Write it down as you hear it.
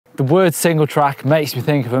The word single track makes me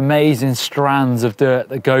think of amazing strands of dirt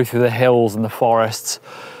that go through the hills and the forests.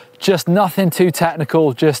 Just nothing too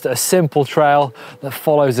technical, just a simple trail that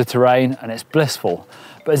follows the terrain, and it's blissful.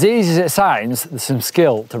 But as easy as it sounds, there's some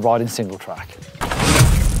skill to riding single track.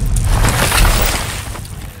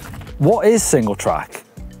 What is single track?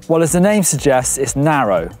 Well, as the name suggests, it's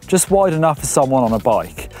narrow, just wide enough for someone on a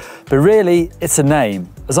bike. But really, it's a name,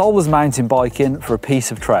 as old as mountain biking for a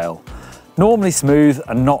piece of trail. Normally smooth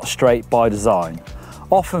and not straight by design.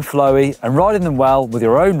 Often flowy, and riding them well with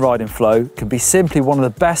your own riding flow can be simply one of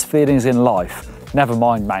the best feelings in life, never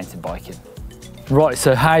mind mountain biking. Right,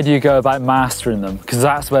 so how do you go about mastering them? Because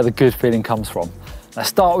that's where the good feeling comes from. Let's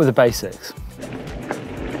start with the basics.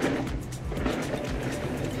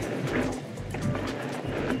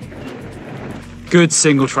 Good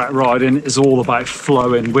single track riding is all about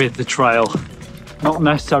flowing with the trail. Not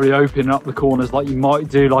necessarily opening up the corners like you might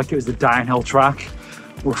do like it was a downhill track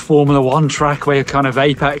or a Formula 1 track where you're kind of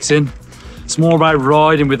apexing. It's more about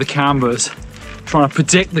riding with the cambers, trying to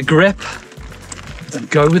predict the grip and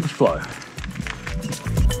go with the flow.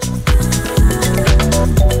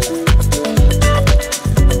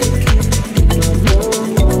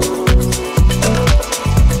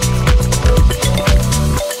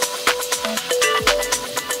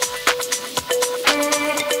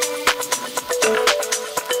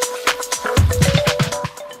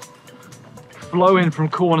 Flowing from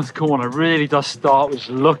corner to corner really does start with just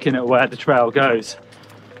looking at where the trail goes.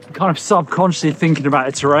 Kind of subconsciously thinking about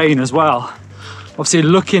the terrain as well. Obviously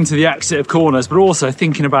looking to the exit of corners, but also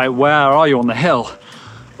thinking about where are you on the hill?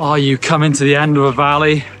 Are you coming to the end of a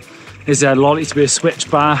valley? Is there likely to be a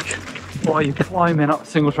switchback? Or are you climbing up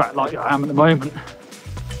single track like I am at the moment?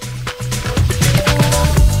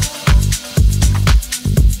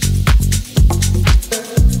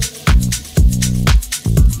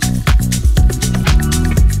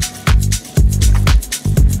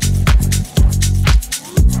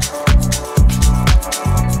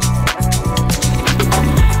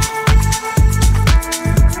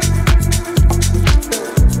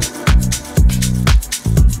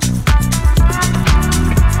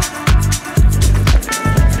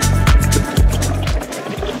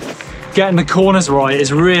 Getting the corners right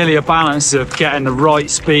is really a balance of getting the right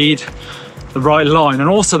speed, the right line, and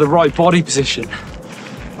also the right body position.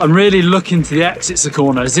 I'm really looking to the exits of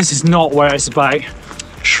corners. This is not where it's about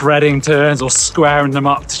shredding turns or squaring them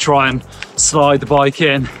up to try and slide the bike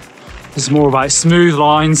in. This is more about smooth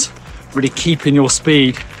lines, really keeping your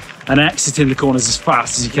speed and exiting the corners as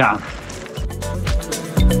fast as you can.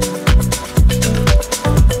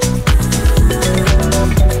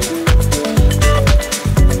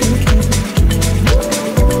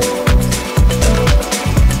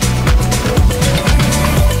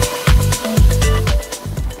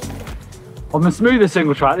 On the smoother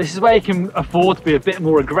single track, this is where you can afford to be a bit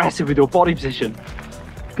more aggressive with your body position.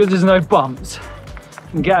 Because there's no bumps,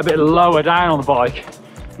 you can get a bit lower down on the bike.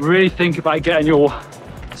 Really think about getting your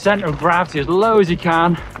centre of gravity as low as you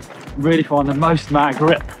can, really find the most amount of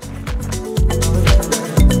grip.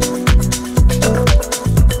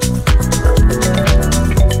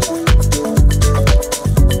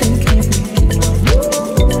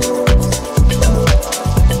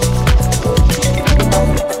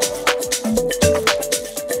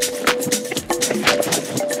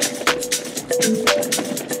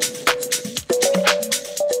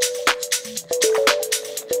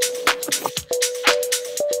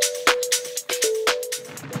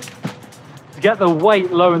 Get the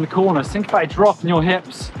weight low in the corners. Think about dropping your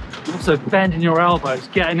hips, also bending your elbows,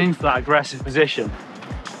 getting into that aggressive position.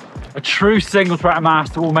 A true single track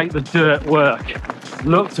master will make the dirt work.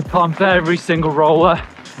 Look to pump every single roller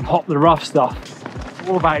and hop the rough stuff. It's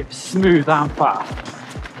all about smooth and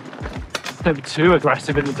fast. Don't be too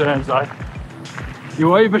aggressive in the turns though.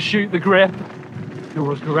 You overshoot the grip, you'll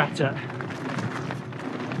regret it.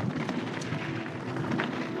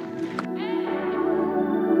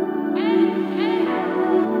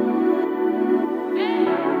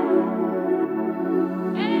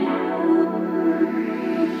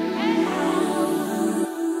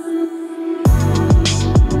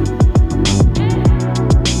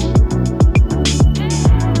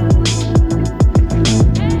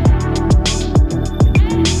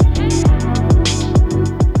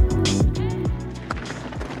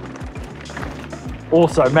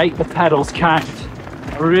 Also, make the pedals count.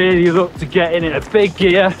 Really look to get in a big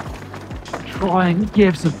gear. Try and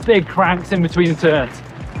give some big cranks in between the turns.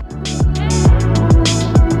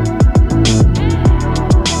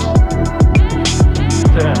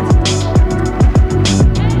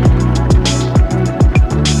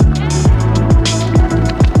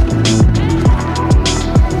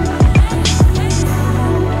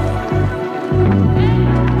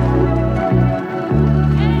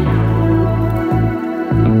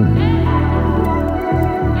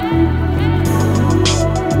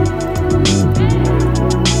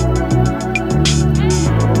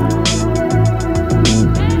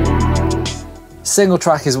 Single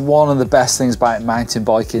track is one of the best things about mountain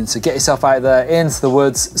biking, so get yourself out there into the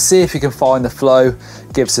woods, see if you can find the flow.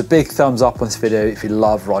 Give us a big thumbs up on this video if you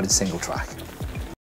love riding single track.